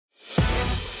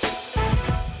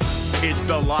It's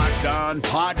the Locked On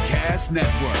Podcast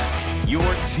Network, your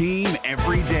team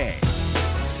every day.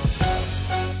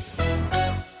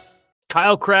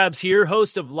 Kyle Krabs here,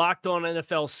 host of Locked On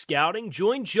NFL Scouting.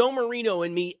 Join Joe Marino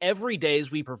and me every day as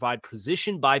we provide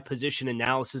position-by-position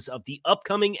analysis of the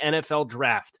upcoming NFL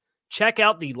Draft. Check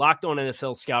out the Locked On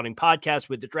NFL Scouting podcast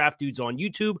with the Draft Dudes on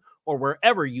YouTube or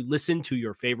wherever you listen to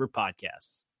your favorite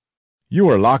podcasts. You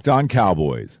are Locked On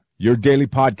Cowboys, your daily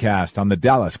podcast on the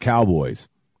Dallas Cowboys.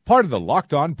 Part of the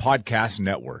Locked On Podcast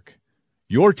Network,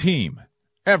 your team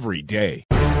every day.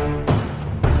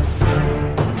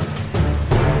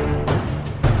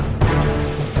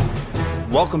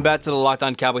 Welcome back to the Locked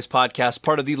On Cowboys podcast,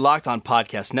 part of the Locked On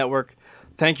Podcast Network.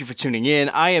 Thank you for tuning in.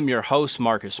 I am your host,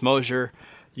 Marcus Mosher.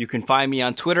 You can find me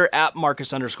on Twitter at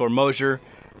Marcus_Mosher.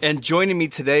 And joining me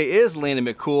today is Landon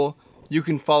McCool. You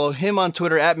can follow him on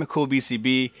Twitter at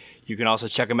McCoolBCB. You can also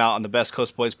check him out on the Best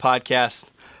Coast Boys podcast.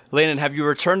 Landon, have you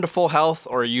returned to full health,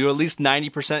 or are you at least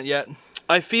 90% yet?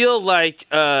 I feel like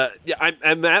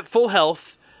I'm at full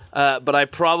health, but I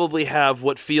probably have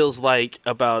what feels like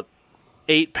about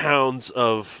 8 pounds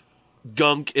of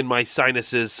gunk in my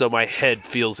sinuses, so my head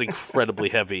feels incredibly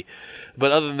heavy.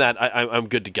 But other than that, I'm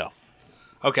good to go.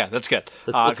 Okay, that's good.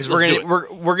 Because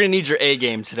we're gonna need your A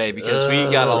game today because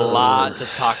we got a lot to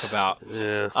talk about.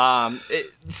 Yeah.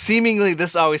 Seemingly,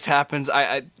 this always happens.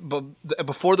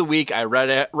 Before the week, I write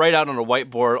out on a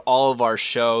whiteboard all of our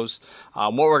shows,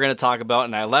 what we're going to talk about,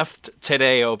 and I left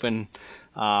today open.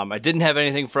 I didn't have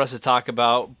anything for us to talk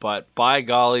about, but by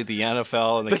golly, the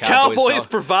NFL and the Cowboys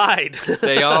provide.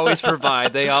 They always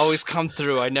provide. They always come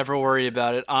through. I never worry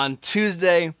about it. On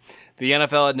Tuesday, the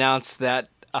NFL announced that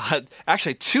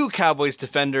actually 2 Cowboys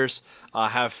defenders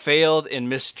have failed in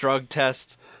missed drug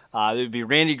tests. It would be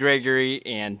Randy Gregory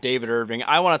and David Irving.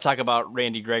 I want to talk about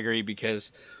Randy Gregory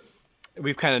because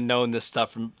we've kind of known this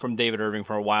stuff from David Irving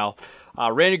for a while.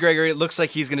 Randy Gregory, it looks like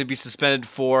he's going to be suspended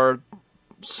for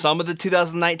some of the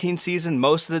 2019 season,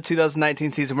 most of the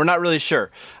 2019 season. We're not really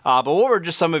sure. But what were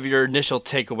just some of your initial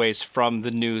takeaways from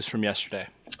the news from yesterday?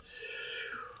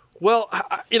 Well,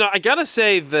 I got to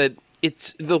say that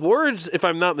it's the words, if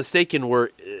I'm not mistaken,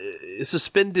 were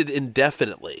suspended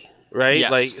indefinitely, right? Yes.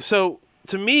 Like, so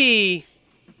to me,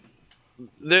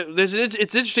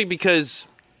 it's interesting because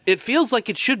it feels like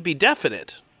it should be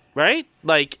definite, right?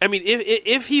 Like, I mean,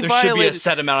 if he there violated, should be a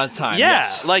set amount of time. yeah.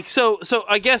 Yes. Like, so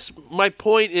I guess my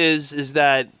point is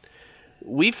that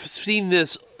we've seen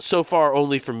this so far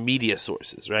only from media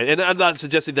sources, right? And I'm not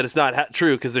suggesting that it's not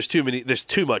true because there's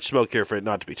too much smoke here for it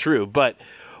not to be true, but.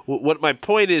 What my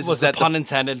point is that pun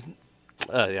intended.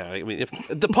 Yeah, I mean, if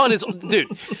the pun is, dude,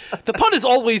 the pun is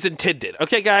always intended.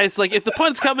 Okay, guys, like if the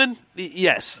pun's coming,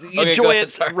 yes, enjoy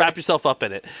it, wrap yourself up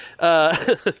in it.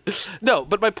 No,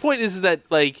 but my point is that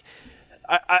like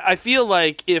I feel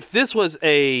like if this was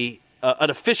an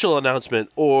official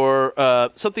announcement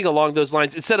or something along those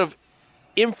lines, instead of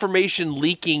information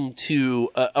leaking to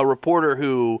a reporter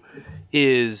who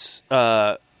is,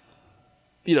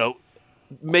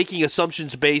 making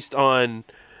assumptions based on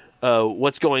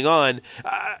what's going on.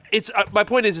 It's my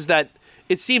point is that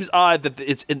it seems odd that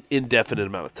it's an indefinite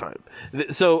amount of time.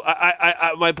 So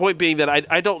my point being that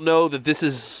I don't know that this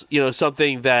is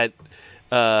something that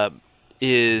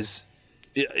is.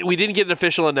 We didn't get an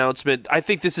official announcement. I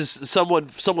think this is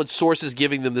someone's sources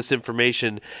giving them this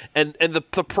information, and the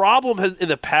problem in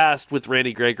the past with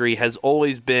Randy Gregory has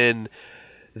always been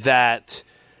that.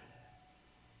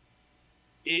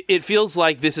 It feels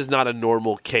like this is not a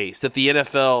normal case, that the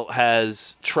NFL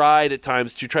has tried at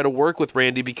times to try to work with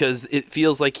Randy because it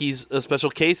feels like he's a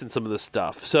special case in some of this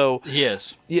stuff. So He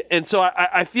is. Yeah, and so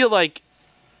I feel like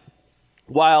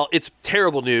while it's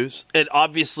terrible news, and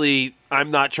obviously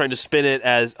I'm not trying to spin it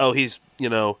as, he's,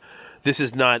 this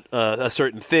is not a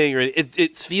certain thing, or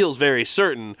it feels very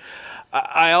certain.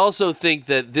 I also think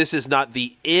that this is not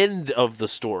the end of the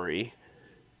story.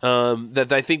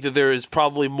 That I think that there is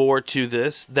probably more to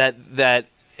this that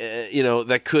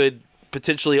could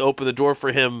potentially open the door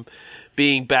for him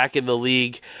being back in the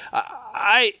league.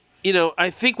 I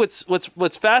think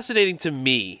what's fascinating to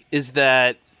me is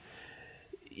that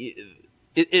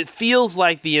it feels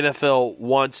like the NFL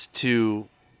wants to,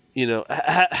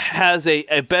 has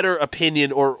a better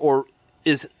opinion or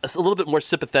is a little bit more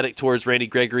sympathetic towards Randy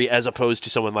Gregory as opposed to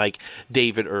someone like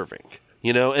David Irving.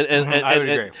 I would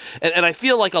agree. And I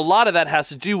feel like a lot of that has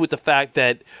to do with the fact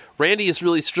that Randy is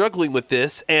really struggling with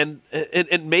this, and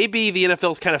maybe the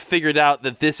NFL's kind of figured out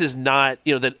that this is not,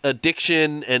 that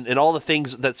addiction and all the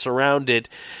things that surround it,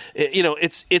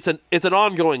 it's an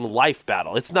ongoing life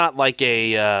battle. It's not like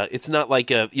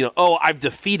I've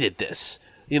defeated this.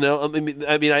 You know,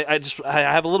 I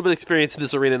have a little bit of experience in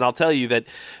this arena, and I'll tell you that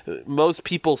most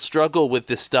people struggle with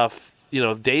this stuff, you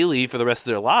know, daily for the rest of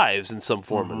their lives in some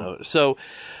form or another. So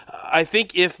I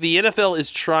think if the NFL is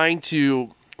trying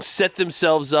to set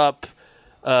themselves up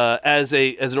as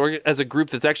a group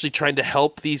that's actually trying to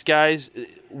help these guys,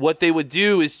 what they would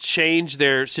do is change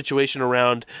their situation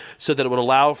around so that it would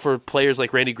allow for players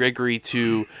like Randy Gregory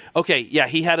to, okay, yeah,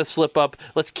 he had a slip up.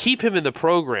 Let's keep him in the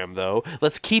program, though.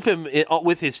 Let's keep him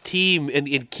with his team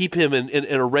and keep him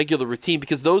in a regular routine,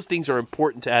 because those things are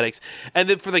important to addicts. And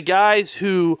then for the guys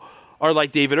who are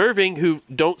like David Irving, who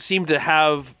don't seem to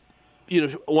have, you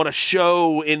know, want to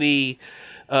show any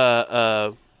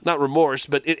not remorse,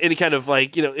 but any kind of,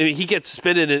 like, you know, he gets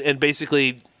suspended and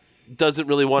basically doesn't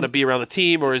really want to be around the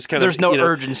team, or is kind there's of no you know,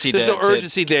 urgency. There's no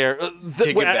urgency there,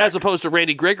 as opposed to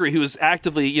Randy Gregory, who is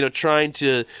actively, you know, trying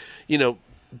to, you know,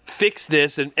 fix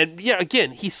this. And yeah,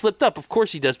 again, he slipped up. Of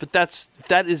course he does, but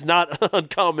that is not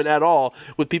uncommon at all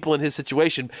with people in his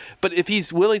situation. But if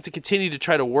he's willing to continue to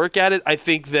try to work at it, I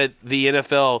think that the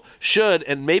NFL should,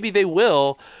 and maybe they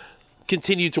will,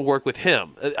 continue to work with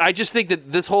him. I just think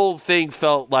that this whole thing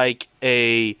felt like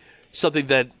something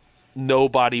that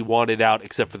nobody wanted out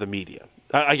except for the media.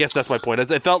 I guess that's my point.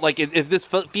 It felt like if this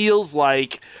feels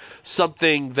like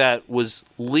something that was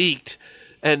leaked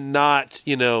and not,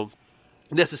 you know,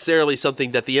 necessarily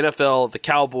something that the NFL, the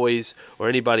Cowboys, or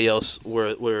anybody else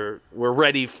were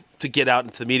ready to get out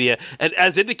into the media. And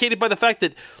as indicated by the fact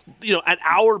that, you know, an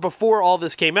hour before all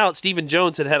this came out, Stephen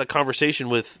Jones had a conversation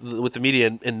with the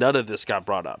media, and none of this got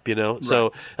brought up, you know? Right.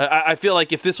 So I feel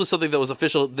like if this was something that was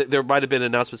official, there might have been an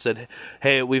announcement that said,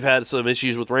 hey, we've had some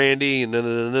issues with Randy,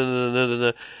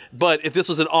 and but if this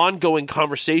was an ongoing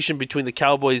conversation between the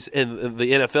Cowboys and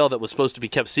the NFL that was supposed to be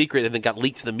kept secret and then got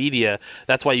leaked to the media,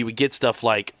 that's why you would get stuff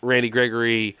like Randy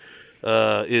Gregory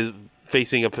is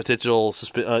facing a potential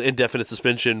indefinite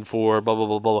suspension for blah, blah,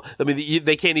 blah, blah. I mean,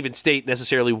 they can't even state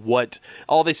necessarily what.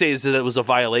 All they say is that it was a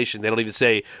violation. They don't even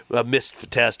say a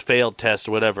missed test, failed test,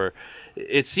 or whatever.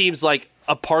 It seems like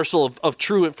a parcel of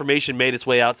true information made its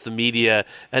way out to the media,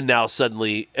 and now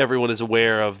suddenly everyone is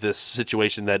aware of this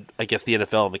situation that I guess the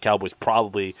NFL and the Cowboys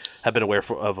probably have been aware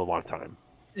of a long time.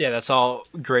 Yeah, that's all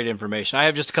great information. I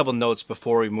have just a couple notes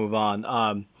before we move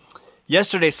on.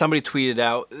 Yesterday, somebody tweeted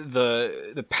out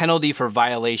the penalty for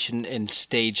violation in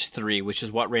Stage 3, which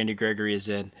is what Randy Gregory is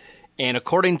in. And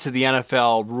according to the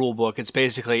NFL rulebook, it's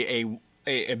basically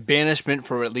a banishment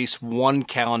for at least 1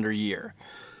 calendar year.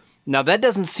 Now, that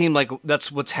doesn't seem like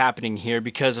that's what's happening here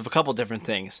because of a couple different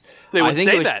things. They would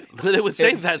say that. They would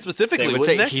say that specifically,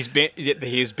 wouldn't they?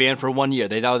 He's banned for 1 year.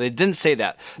 They didn't say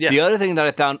that. Yeah. The other thing that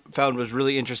I found was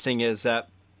really interesting is that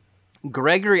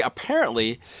Gregory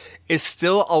apparently is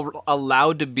still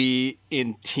allowed to be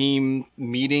in team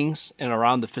meetings and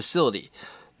around the facility.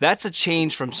 That's a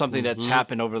change from something that's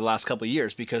happened over the last couple of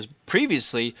years, because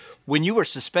previously, when you were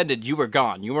suspended, you were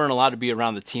gone. You weren't allowed to be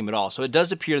around the team at all. So it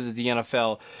does appear that the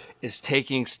NFL is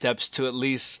taking steps to at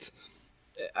least,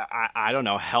 I don't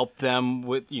know, help them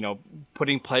with, you know,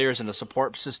 putting players in a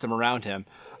support system around him.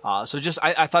 So just,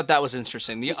 I thought that was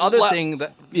interesting. The other thing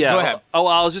that... Yeah. Go ahead. Oh,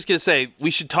 I was just going to say,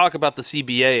 we should talk about the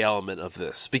CBA element of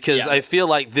this, because I feel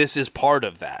like this is part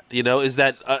of that, you know, is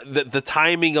that the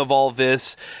timing of all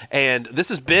this, and this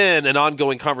has been an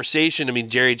ongoing conversation. I mean,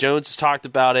 Jerry Jones has talked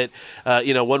about it,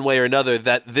 you know, one way or another,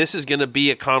 that this is going to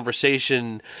be a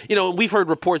conversation. You know, we've heard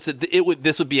reports that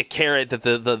this would be a carrot that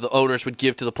the owners would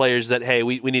give to the players, that, hey,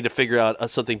 we need to figure out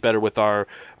something better with our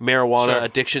marijuana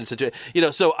addiction situation. You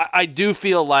know, so I do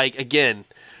feel like, again,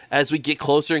 as we get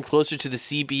closer and closer to the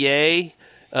CBA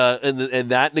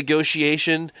and that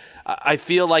negotiation, I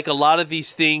feel like a lot of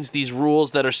these things, these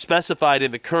rules that are specified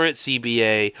in the current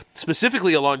CBA,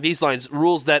 specifically along these lines,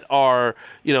 rules that are,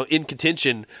 you know, in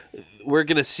contention, we're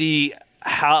going to see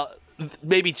how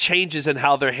maybe changes in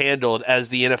how they're handled as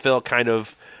the NFL kind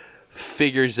of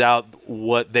figures out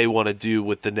what they want to do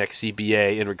with the next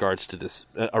CBA in regards to this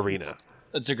arena.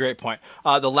 That's a great point.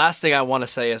 The last thing I want to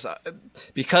say is,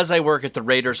 because I work at the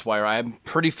Raiders Wire, I'm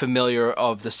pretty familiar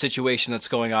of the situation that's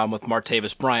going on with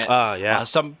Martavis Bryant. Yeah.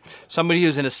 Somebody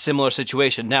who's in a similar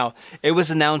situation. Now, it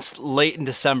was announced late in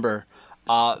December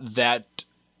that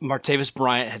Martavis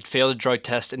Bryant had failed a drug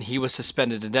test and he was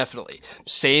suspended indefinitely.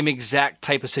 Same exact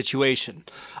type of situation.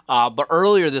 But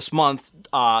earlier this month,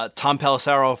 Tom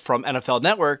Pelissero from NFL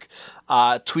Network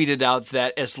tweeted out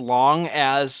that as long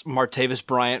as Martavis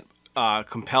Bryant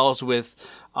complies with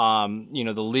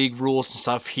the league rules and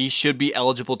stuff, he should be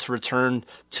eligible to return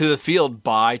to the field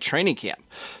by training camp.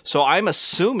 So I'm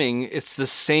assuming it's the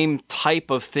same type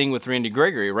of thing with Randy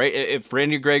Gregory, right? If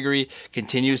Randy Gregory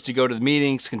continues to go to the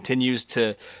meetings, continues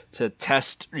to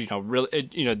test,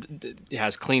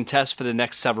 has clean tests for the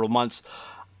next several months,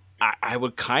 I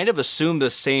would kind of assume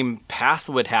the same path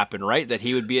would happen, right? That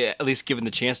he would be at least given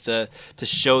the chance to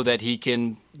show that he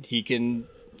can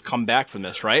come back from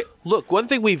this, right? Look, one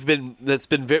thing that's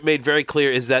been made very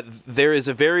clear is that there is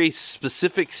a very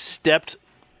specific stepped,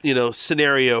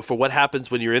 scenario for what happens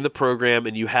when you're in the program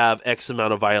and you have X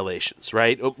amount of violations,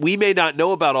 right? We may not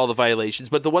know about all the violations,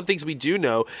 but the one things we do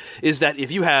know is that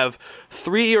if you have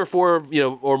 3 or 4,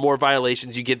 or more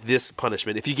violations, you get this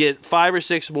punishment. If you get 5 or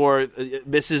 6 more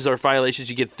misses or violations,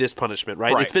 you get this punishment,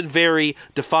 right? It's been very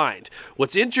defined.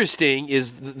 What's interesting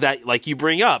is that, like you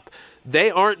bring up,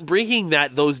 they aren't bringing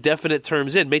those definite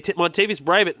terms in. Montavious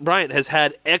Bryant has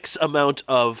had X amount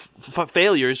of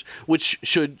failures, which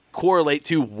should correlate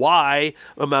to Y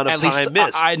amount of time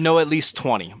missed. I know at least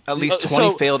 20. At least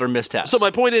 20 failed or missed tests. So my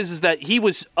point is that he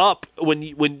was up when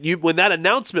that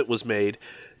announcement was made.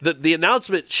 The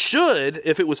announcement should,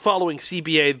 if it was following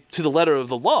CBA to the letter of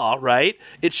the law, right,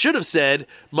 it should have said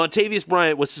Montavious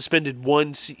Bryant was suspended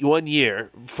 1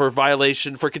 year for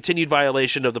continued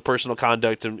violation of the personal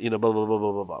conduct and blah blah blah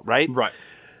blah blah blah, right? Right.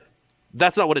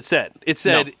 That's not what it said. It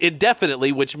said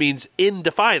indefinitely, which means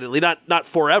indefinitely, not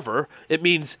forever. It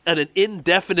means an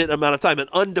indefinite amount of time, an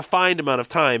undefined amount of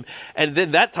time, and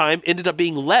then that time ended up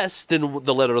being less than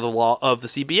the letter of the law of the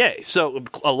CBA. So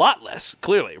a lot less,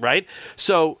 clearly, right?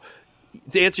 So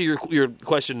to answer your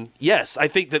question, yes, I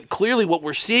think that clearly what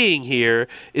we're seeing here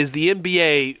is the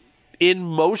NBA in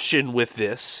motion with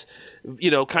this,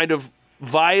 kind of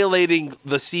violating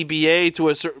the CBA to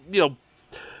a certain,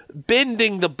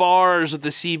 bending the bars of the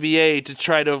CBA to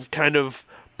try to kind of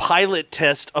pilot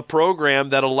test a program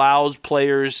that allows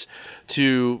players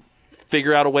to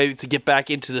figure out a way to get back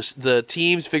into the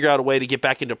teams, figure out a way to get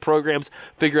back into programs,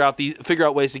 figure out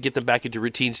ways to get them back into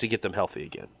routines to get them healthy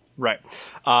again. Right.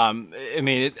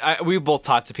 We both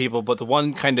talked to people, but the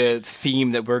one kind of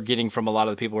theme that we're getting from a lot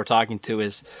of the people we're talking to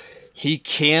is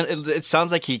it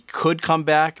sounds like he could come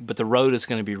back, but the road is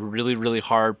going to be really, really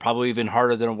hard, probably even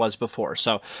harder than it was before.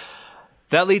 So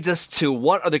that leads us to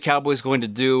what are the Cowboys going to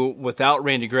do without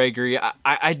Randy Gregory?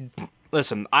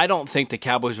 Listen, I don't think the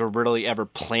Cowboys were really ever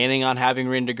planning on having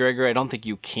Randy Gregory. I don't think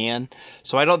you can.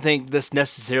 So I don't think this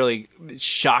necessarily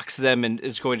shocks them and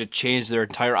is going to change their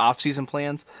entire offseason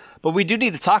plans. But we do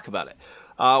need to talk about it.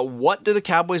 What do the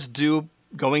Cowboys do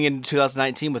going into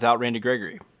 2019 without Randy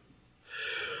Gregory?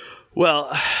 Well,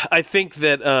 I think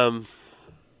that, I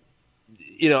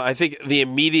think the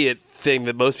immediate thing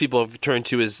that most people have turned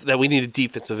to is that we need a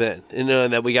defensive end,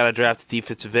 and that we got to draft a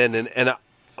defensive end. And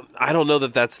I don't know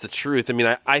that that's the truth. I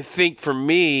mean, I think for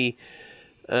me,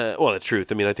 the truth.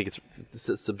 I mean, I think it's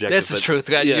subjective. That's the truth.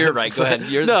 You're right. Go ahead.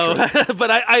 You're the truth. But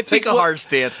I think take a hard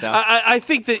stance now. I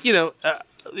think that,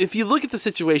 if you look at the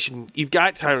situation, you've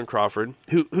got Tyron Crawford,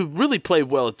 who really played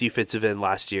well at defensive end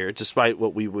last year, despite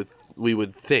what we would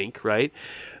think, right?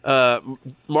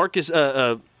 Dorrance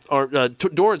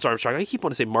Armstrong. I keep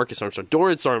wanting to say Marcus Armstrong.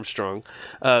 Dorrance Armstrong,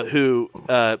 who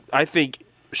I think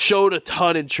showed a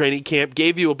ton in training camp,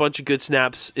 gave you a bunch of good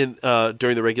snaps in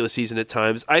during the regular season at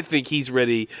times. I think he's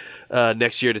ready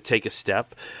next year to take a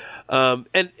step.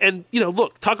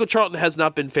 Look, Taco Charlton has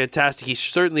not been fantastic. He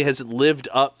certainly hasn't lived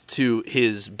up to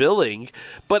his billing,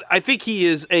 but I think he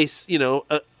is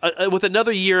with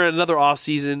another year and another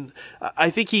offseason, I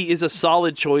think he is a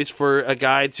solid choice for a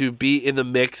guy to be in the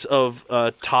mix of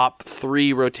top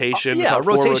 3 rotation, top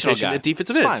 4 rotation at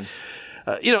defensive end.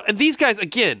 And these guys,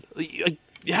 again,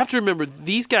 you have to remember,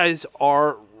 these guys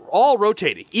are all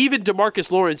rotating. Even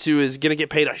DeMarcus Lawrence, who is going to get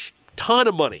paid a ton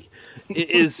of money,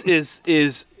 is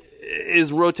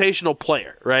rotational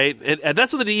player, right? And that's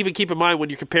something to even keep in mind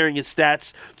when you're comparing his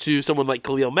stats to someone like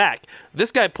Khalil Mack. This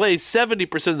guy plays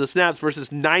 70% of the snaps versus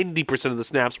 90% of the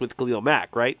snaps with Khalil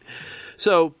Mack, right?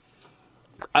 So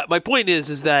my point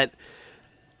is that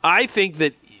I think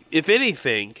that, if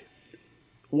anything,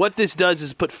 what this does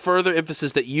is put further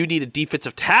emphasis that you need a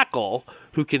defensive tackle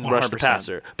who can 100%. Rush the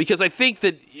passer. Because I think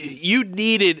that you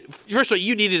needed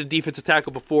a defensive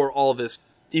tackle before all of this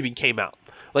even came out.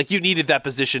 Like, you needed that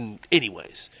position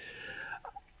anyways.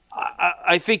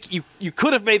 I think you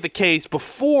could have made the case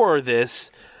before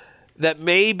this that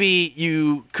maybe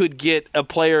you could get a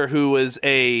player who was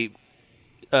a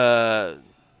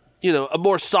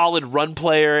more solid run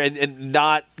player and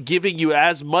not giving you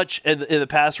as much in the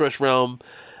pass rush realm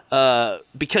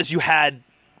because you had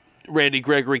Randy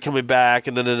Gregory coming back,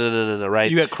 and no,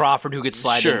 right? You had Crawford who could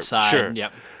slide inside. Sure.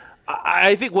 Yep.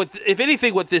 I think if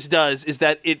anything, what this does is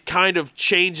that it kind of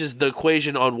changes the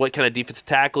equation on what kind of defensive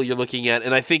tackle you're looking at,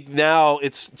 and I think now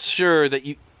it's sure that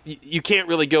you can't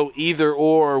really go either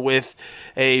or with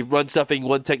a run stuffing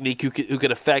one technique who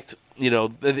could affect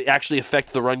actually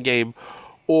affect the run game,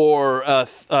 or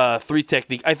a 3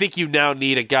 technique. I think you now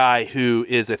need a guy who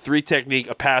is a 3 technique,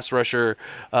 a pass rusher,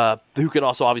 who can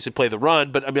also obviously play the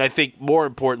run. But, I mean, I think more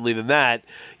importantly than that,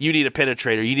 you need a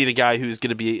penetrator. You need a guy who's going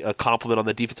to be a complement on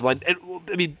the defensive line. And,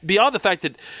 I mean, beyond the fact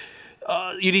that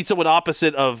you need someone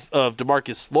opposite of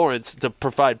DeMarcus Lawrence to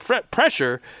provide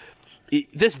pressure,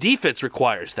 this defense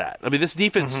requires that. I mean, this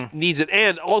defense needs it.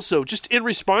 And also, just in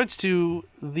response to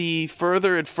the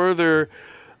further and further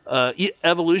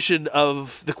evolution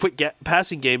of the quick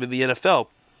passing game in the NFL,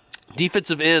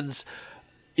 defensive ends,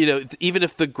 even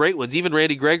if the great ones, even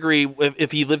Randy Gregory,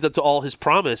 if he lived up to all his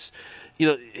promise,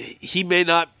 he may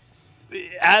not.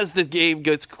 As the game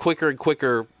gets quicker and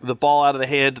quicker, the ball out of the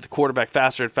hand of the quarterback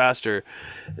faster and faster,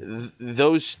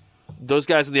 those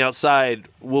guys on the outside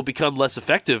will become less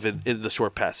effective in the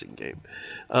short passing game.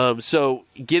 So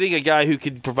getting a guy who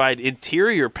can provide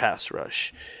interior pass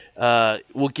rush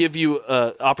will give you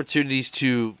opportunities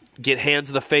to get hands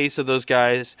in the face of those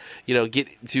guys, get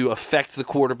to affect the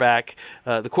quarterback.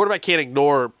 The quarterback can't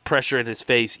ignore pressure in his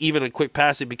face, even in quick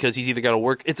passing, because he's either got to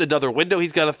work. It's another window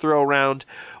he's got to throw around,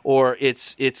 or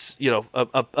it's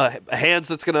a hands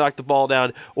that's going to knock the ball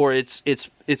down, or it's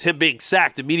him being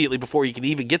sacked immediately before he can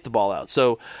even get the ball out.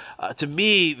 So to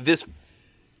me, this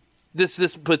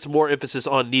puts more emphasis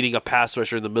on needing a pass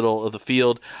rusher in the middle of the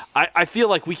field. I feel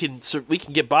like we can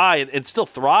get by and still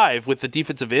thrive with the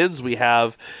defensive ends we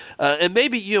have, and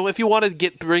maybe if you want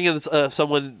to bring in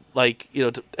someone like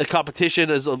a competition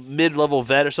as a mid-level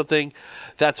vet or something,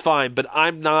 that's fine. But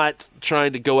I'm not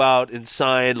trying to go out and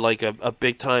sign like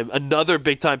another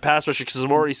big time pass rusher, because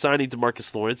I'm already signing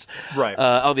DeMarcus Lawrence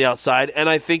on the outside. And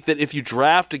I think that if you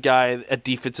draft a guy at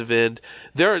defensive end,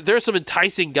 there are some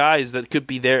enticing guys that could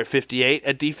be there at 58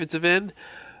 at defensive end.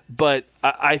 But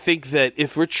I think that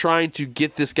if we're trying to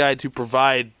get this guy to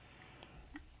provide,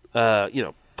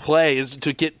 play, is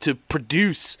to get to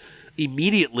produce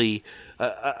immediately,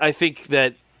 I think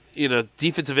that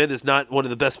defensive end is not one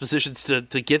of the best positions to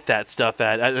get that stuff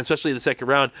at, and especially in the second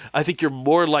round. I think you're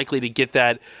more likely to get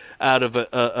that out of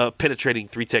a penetrating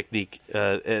 3 technique,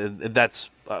 and that's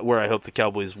where I hope the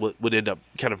Cowboys would end up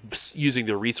kind of using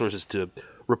their resources to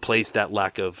replace that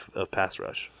lack of pass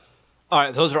rush. All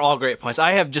right, those are all great points.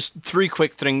 I have just 3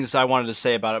 quick things I wanted to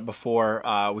say about it before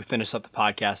we finish up the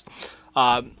podcast.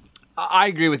 I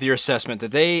agree with your assessment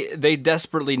that they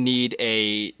desperately need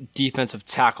a defensive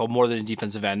tackle more than a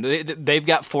defensive end. They've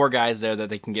got 4 guys there that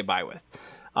they can get by with.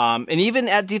 And even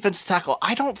at defensive tackle,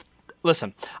 I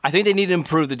think they need to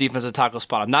improve the defensive tackle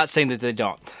spot. I'm not saying that they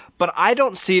don't. But I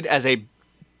don't see it as a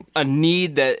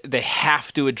need that they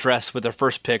have to address with their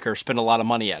first pick or spend a lot of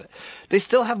money at it. They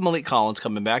still have Malik Collins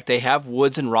coming back. They have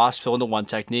Woods and Ross filling the 1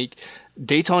 technique.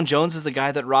 Dayton Jones is the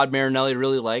guy that Rod Marinelli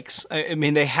really likes. I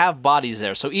mean, they have bodies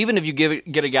there. So even if you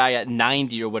get a guy at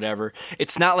 90 or whatever,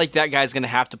 it's not like that guy's going to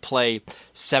have to play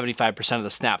 75% of the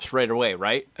snaps right away,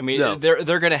 right? I mean, no.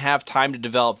 They're going to have time to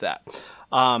develop that.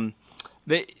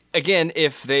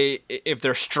 If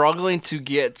they're struggling to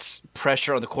get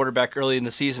pressure on the quarterback early in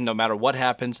the season, no matter what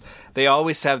happens, they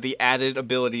always have the added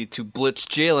ability to blitz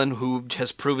Jalen, who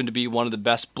has proven to be one of the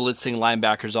best blitzing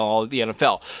linebackers in all of the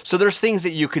NFL. So there's things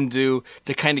that you can do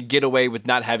to kind of get away with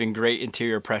not having great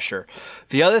interior pressure.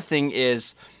 The other thing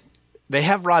is, they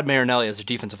have Rod Marinelli as their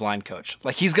defensive line coach.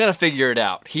 Like, he's going to figure it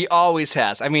out. He always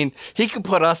has. I mean, he could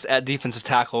put us at defensive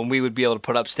tackle and we would be able to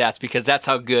put up stats, because that's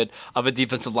how good of a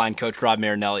defensive line coach Rod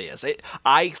Marinelli is.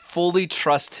 I fully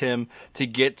trust him to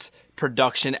get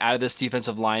production out of this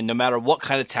defensive line, no matter what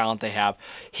kind of talent they have.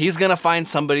 He's going to find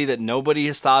somebody that nobody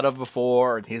has thought of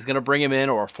before, and he's going to bring him in,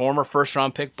 or a former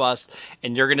first-round pick bust,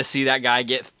 and you're going to see that guy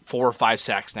get 4 or 5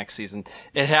 sacks next season.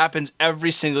 It happens every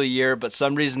single year, but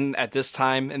some reason at this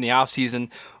time in the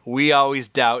offseason, we always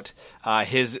doubt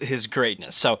his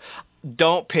greatness. So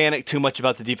don't panic too much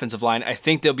about the defensive line. I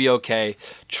think they'll be okay.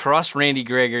 Trust Randy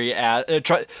Gregory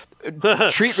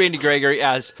treat Randy Gregory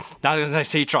as, not as I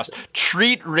say trust,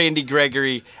 treat Randy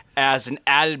Gregory as an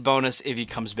added bonus if he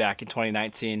comes back in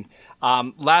 2019.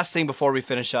 Last thing before we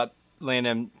finish up,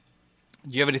 Landon,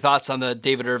 do you have any thoughts on the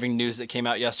David Irving news that came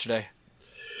out yesterday?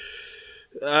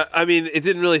 I mean, it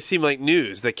didn't really seem like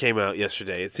news that came out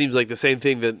yesterday. It seems like the same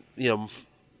thing that,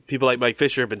 people like Mike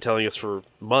Fisher have been telling us for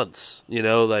months,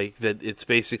 like that it's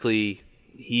basically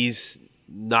he's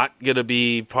not going to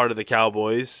be part of the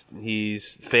Cowboys.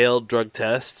 He's failed drug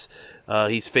tests.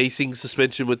 He's facing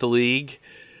suspension with the league.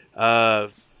 I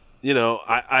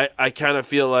kind of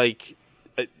feel like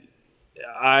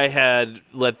I had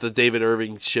let the David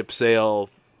Irving ship sail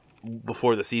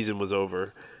before the season was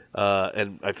over.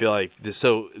 And I feel like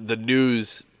the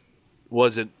news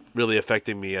wasn't really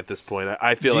affecting me at this point.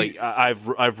 I feel like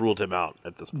I've ruled him out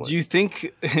at this point. Do you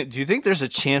think there's a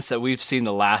chance that we've seen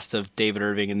the last of David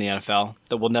Irving in the NFL,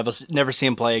 that we'll never see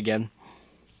him play again?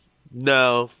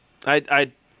 No, I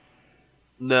doubt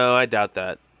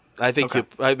that. I think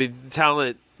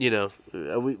talent.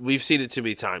 We've seen it too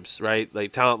many times, right?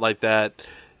 Like talent like that,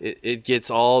 it gets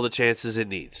all the chances it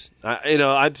needs.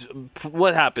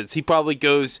 What happens? He probably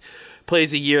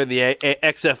plays a year in the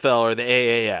XFL or the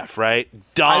AAF, right?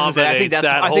 I think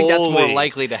that's more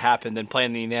likely to happen than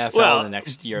playing in the NFL in the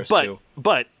next year or two.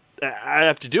 But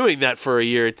after doing that for a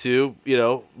year or two,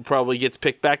 probably gets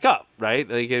picked back up, right?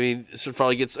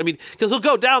 Because he'll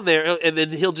go down there and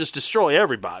then he'll just destroy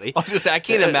everybody. I was just say, I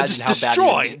can't imagine how bad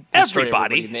destroy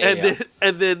everybody,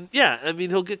 and then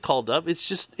he'll get called up. It's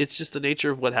just the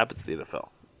nature of what happens in the NFL.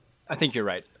 I think you're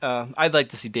right. I'd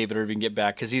like to see David Irving get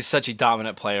back because he's such a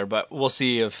dominant player, but we'll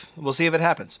see if it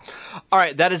happens. All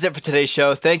right, that is it for today's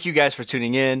show. Thank you guys for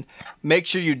tuning in. Make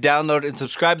sure you download and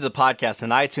subscribe to the podcast on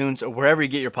iTunes or wherever you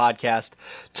get your podcast.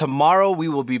 Tomorrow we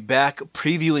will be back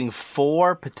previewing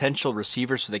 4 potential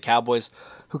receivers for the Cowboys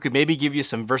who could maybe give you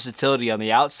some versatility on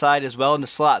the outside as well in the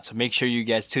slot. So make sure you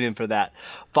guys tune in for that.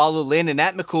 Follow Landon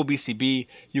at McCoolBCB.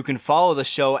 You can follow the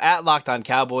show at Locked On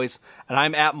Cowboys. And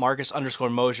I'm at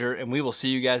Marcus_Mosier. And we will see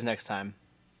you guys next time.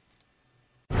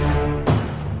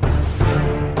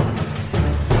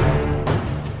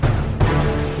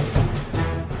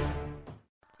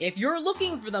 If you're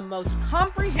looking for the most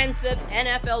comprehensive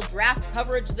NFL draft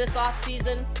coverage this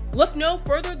offseason, look no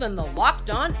further than the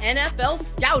Locked On NFL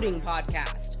Scouting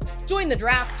Podcast. Join the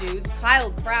draft dudes,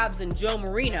 Kyle Krabs and Joe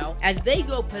Marino, as they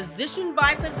go position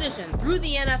by position through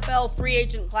the NFL free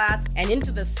agent class and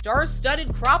into the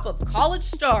star-studded crop of college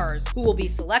stars who will be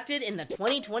selected in the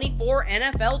 2024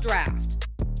 NFL Draft.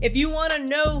 If you want to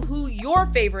know who your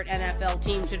favorite NFL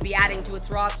team should be adding to its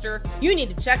roster, you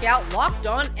need to check out Locked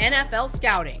On NFL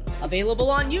Scouting, available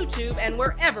on YouTube and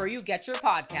wherever you get your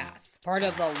podcasts. Part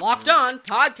of the Locked On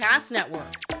Podcast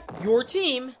Network, your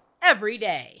team every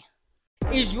day.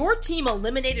 Is your team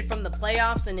eliminated from the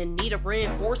playoffs and in need of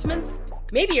reinforcements?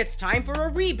 Maybe it's time for a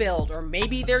rebuild, or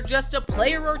maybe they're just a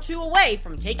player or two away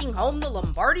from taking home the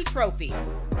Lombardi Trophy.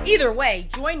 Either way,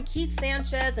 join Keith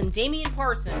Sanchez and Damian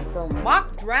Parson for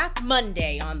Mock Draft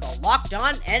Monday on the Locked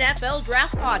On NFL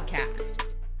Draft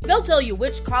Podcast. They'll tell you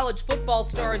which college football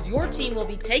stars your team will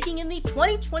be taking in the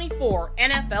 2024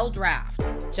 NFL Draft.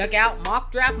 Check out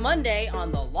Mock Draft Monday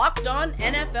on the Locked On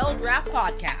NFL Draft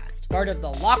Podcast, part of the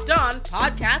Locked On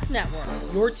Podcast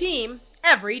Network, your team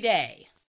every day.